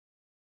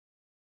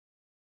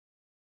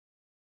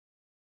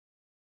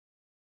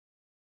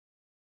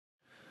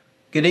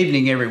Good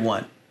evening,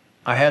 everyone.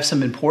 I have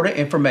some important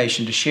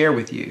information to share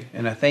with you,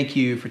 and I thank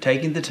you for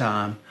taking the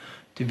time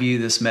to view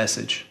this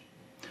message.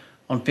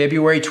 On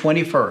February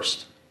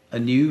 21st, a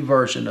new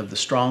version of the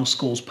Strong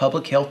Schools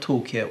Public Health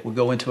Toolkit will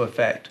go into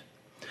effect.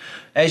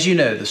 As you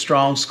know, the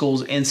Strong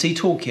Schools NC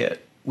Toolkit,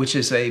 which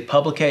is a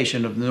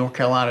publication of the North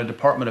Carolina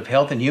Department of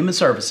Health and Human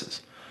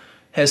Services,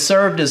 has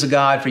served as a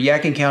guide for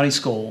Yadkin County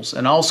schools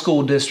and all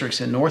school districts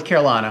in North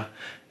Carolina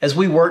as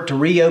we work to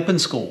reopen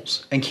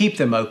schools and keep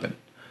them open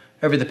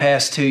over the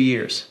past 2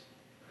 years.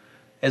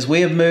 As we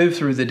have moved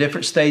through the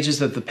different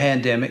stages of the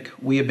pandemic,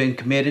 we have been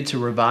committed to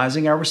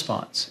revising our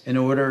response in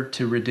order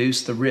to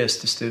reduce the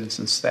risk to students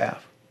and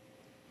staff.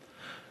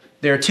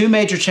 There are two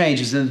major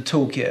changes in the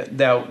toolkit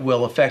that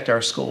will affect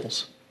our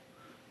schools.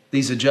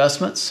 These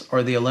adjustments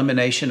are the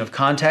elimination of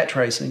contact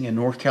tracing in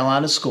North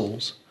Carolina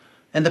schools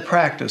and the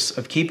practice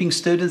of keeping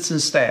students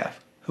and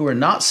staff who are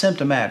not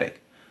symptomatic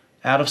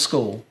out of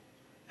school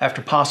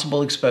after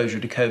possible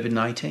exposure to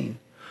COVID-19,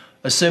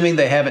 assuming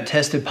they haven't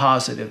tested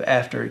positive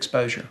after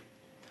exposure.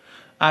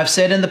 I've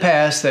said in the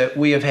past that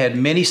we have had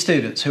many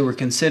students who were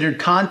considered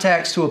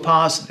contacts to a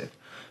positive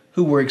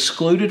who were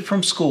excluded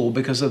from school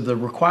because of the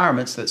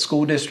requirements that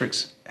school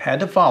districts had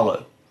to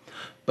follow,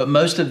 but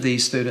most of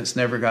these students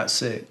never got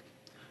sick.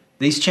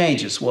 These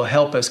changes will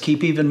help us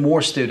keep even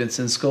more students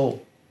in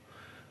school.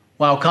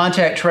 While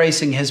contact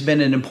tracing has been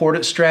an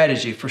important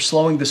strategy for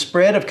slowing the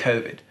spread of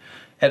COVID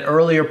at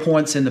earlier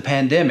points in the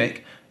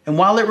pandemic, and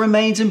while it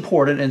remains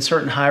important in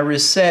certain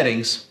high-risk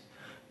settings,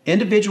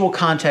 individual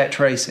contact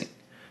tracing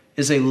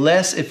is a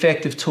less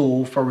effective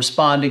tool for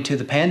responding to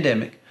the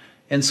pandemic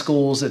in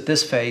schools at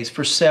this phase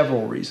for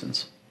several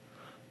reasons.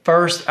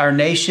 First, our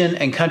nation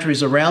and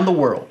countries around the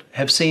world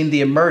have seen the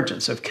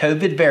emergence of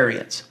COVID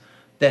variants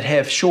that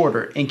have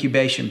shorter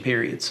incubation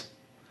periods.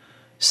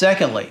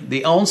 Secondly,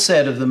 the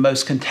onset of the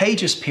most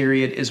contagious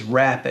period is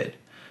rapid.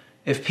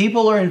 If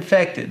people are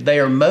infected, they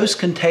are most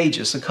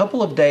contagious a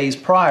couple of days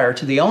prior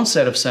to the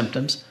onset of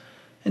symptoms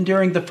and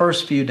during the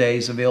first few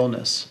days of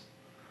illness.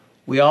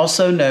 We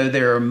also know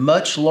there are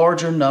much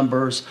larger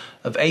numbers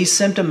of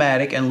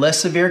asymptomatic and less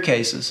severe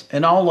cases,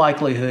 in all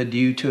likelihood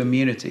due to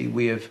immunity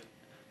we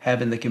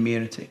have in the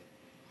community.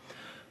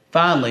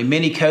 Finally,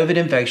 many COVID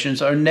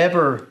infections are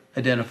never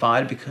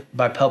identified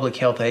by public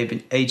health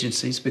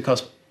agencies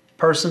because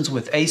persons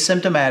with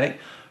asymptomatic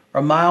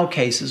or mild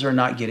cases are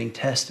not getting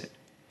tested.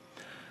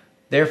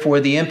 Therefore,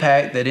 the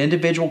impact that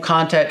individual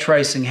contact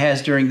tracing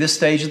has during this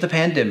stage of the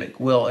pandemic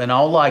will, in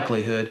all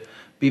likelihood,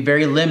 be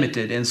very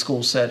limited in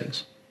school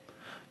settings.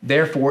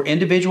 Therefore,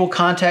 individual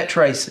contact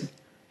tracing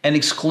and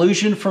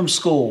exclusion from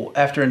school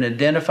after an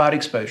identified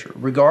exposure,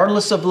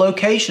 regardless of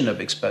location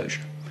of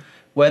exposure,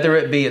 whether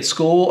it be at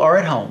school or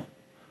at home,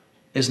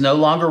 is no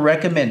longer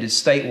recommended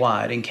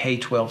statewide in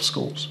K-12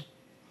 schools.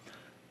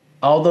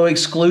 Although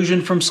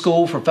exclusion from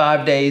school for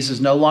 5 days is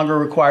no longer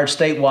required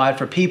statewide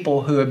for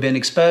people who have been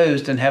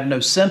exposed and have no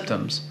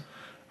symptoms,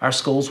 our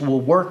schools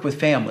will work with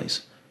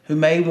families who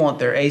may want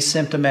their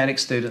asymptomatic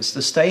students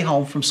to stay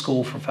home from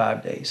school for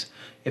 5 days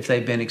if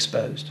they've been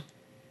exposed.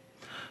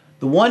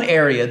 The one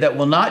area that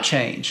will not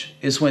change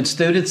is when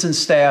students and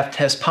staff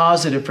test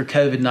positive for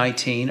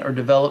COVID-19 or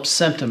develop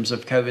symptoms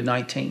of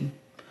COVID-19.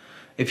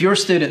 If your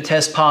student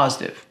tests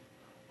positive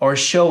or is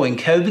showing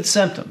COVID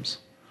symptoms,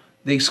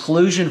 the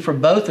exclusion for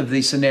both of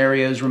these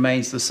scenarios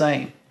remains the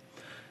same.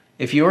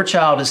 If your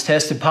child is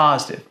tested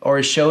positive or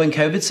is showing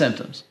COVID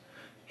symptoms,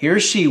 he or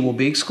she will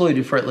be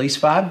excluded for at least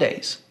 5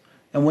 days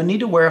and will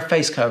need to wear a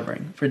face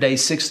covering for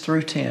days 6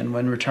 through 10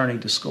 when returning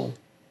to school,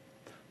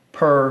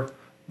 per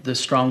the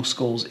Strong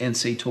Schools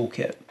NC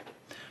Toolkit.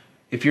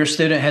 If your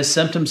student has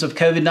symptoms of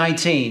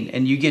COVID-19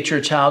 and you get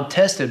your child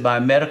tested by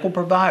a medical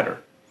provider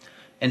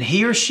and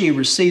he or she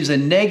receives a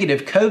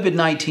negative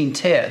COVID-19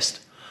 test,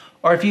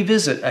 or if you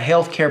visit a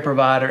healthcare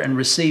provider and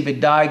receive a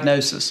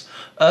diagnosis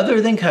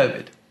other than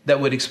COVID that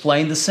would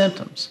explain the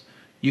symptoms,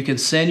 you can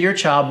send your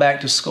child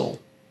back to school.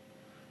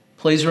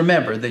 Please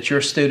remember that your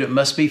student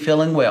must be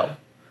feeling well,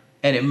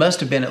 and it must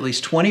have been at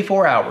least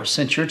 24 hours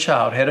since your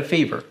child had a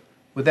fever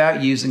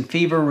without using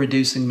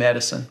fever-reducing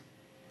medicine.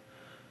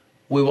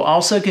 We will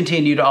also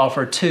continue to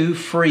offer 2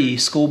 free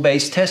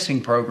school-based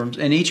testing programs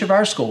in each of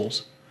our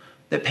schools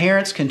that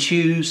parents can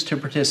choose to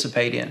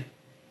participate in.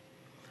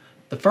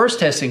 The first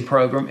testing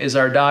program is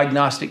our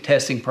diagnostic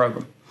testing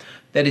program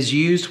that is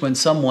used when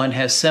someone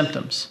has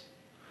symptoms.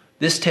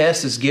 This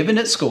test is given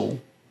at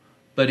school,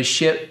 but is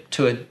shipped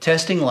to a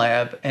testing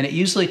lab, and it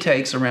usually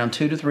takes around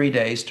 2 to 3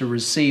 days to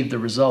receive the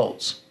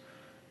results.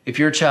 If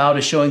your child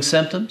is showing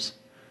symptoms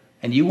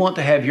and you want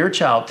to have your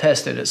child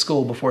tested at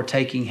school before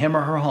taking him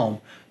or her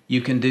home, you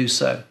can do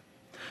so.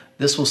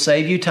 This will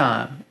save you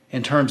time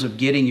in terms of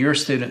getting your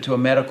student to a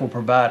medical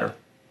provider.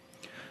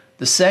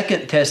 The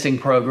second testing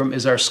program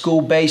is our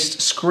school-based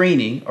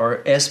screening,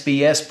 or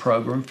SBS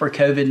program, for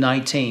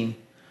COVID-19.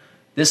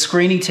 This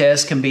screening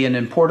test can be an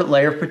important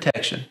layer of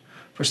protection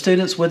for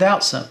students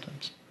without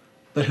symptoms,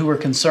 but who are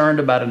concerned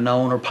about a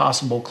known or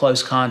possible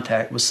close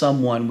contact with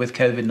someone with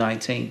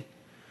COVID-19.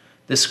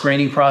 This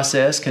screening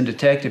process can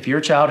detect if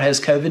your child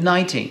has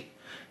COVID-19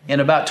 in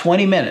about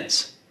 20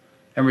 minutes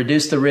and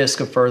reduce the risk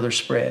of further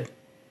spread.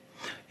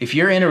 If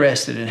you're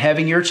interested in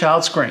having your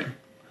child screened,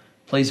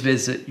 please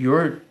visit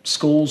your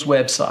school's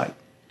website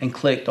and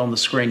click on the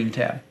Screening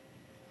tab.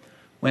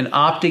 When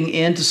opting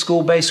into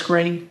school-based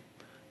screening,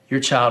 your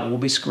child will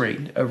be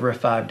screened over a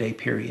 5-day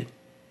period.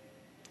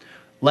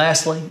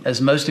 Lastly,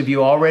 as most of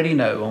you already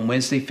know, on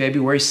Wednesday,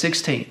 February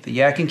 16th, the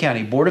Yadkin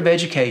County Board of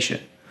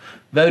Education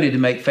voted to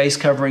make face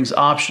coverings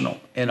optional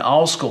in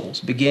all schools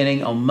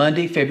beginning on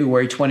Monday,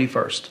 February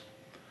 21st.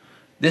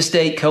 This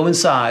date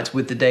coincides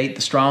with the date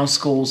the Strong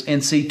Schools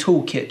NC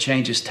Toolkit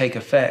changes take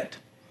effect.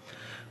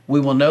 We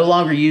will no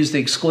longer use the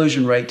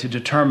exclusion rate to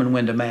determine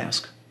when to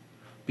mask.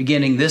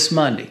 Beginning this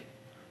Monday,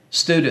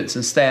 students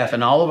and staff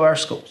in all of our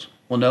schools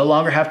will no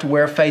longer have to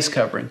wear a face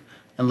covering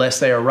unless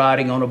they are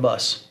riding on a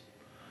bus.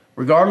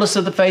 Regardless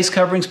of the face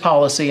coverings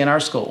policy in our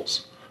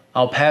schools,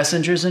 all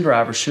passengers and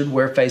drivers should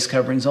wear face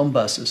coverings on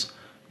buses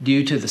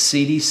due to the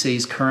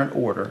CDC's current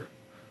order,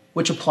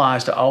 which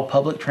applies to all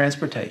public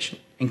transportation,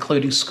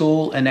 including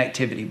school and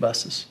activity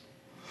buses.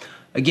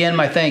 Again,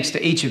 my thanks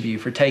to each of you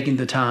for taking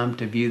the time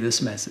to view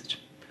this message.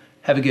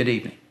 Have a good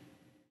evening.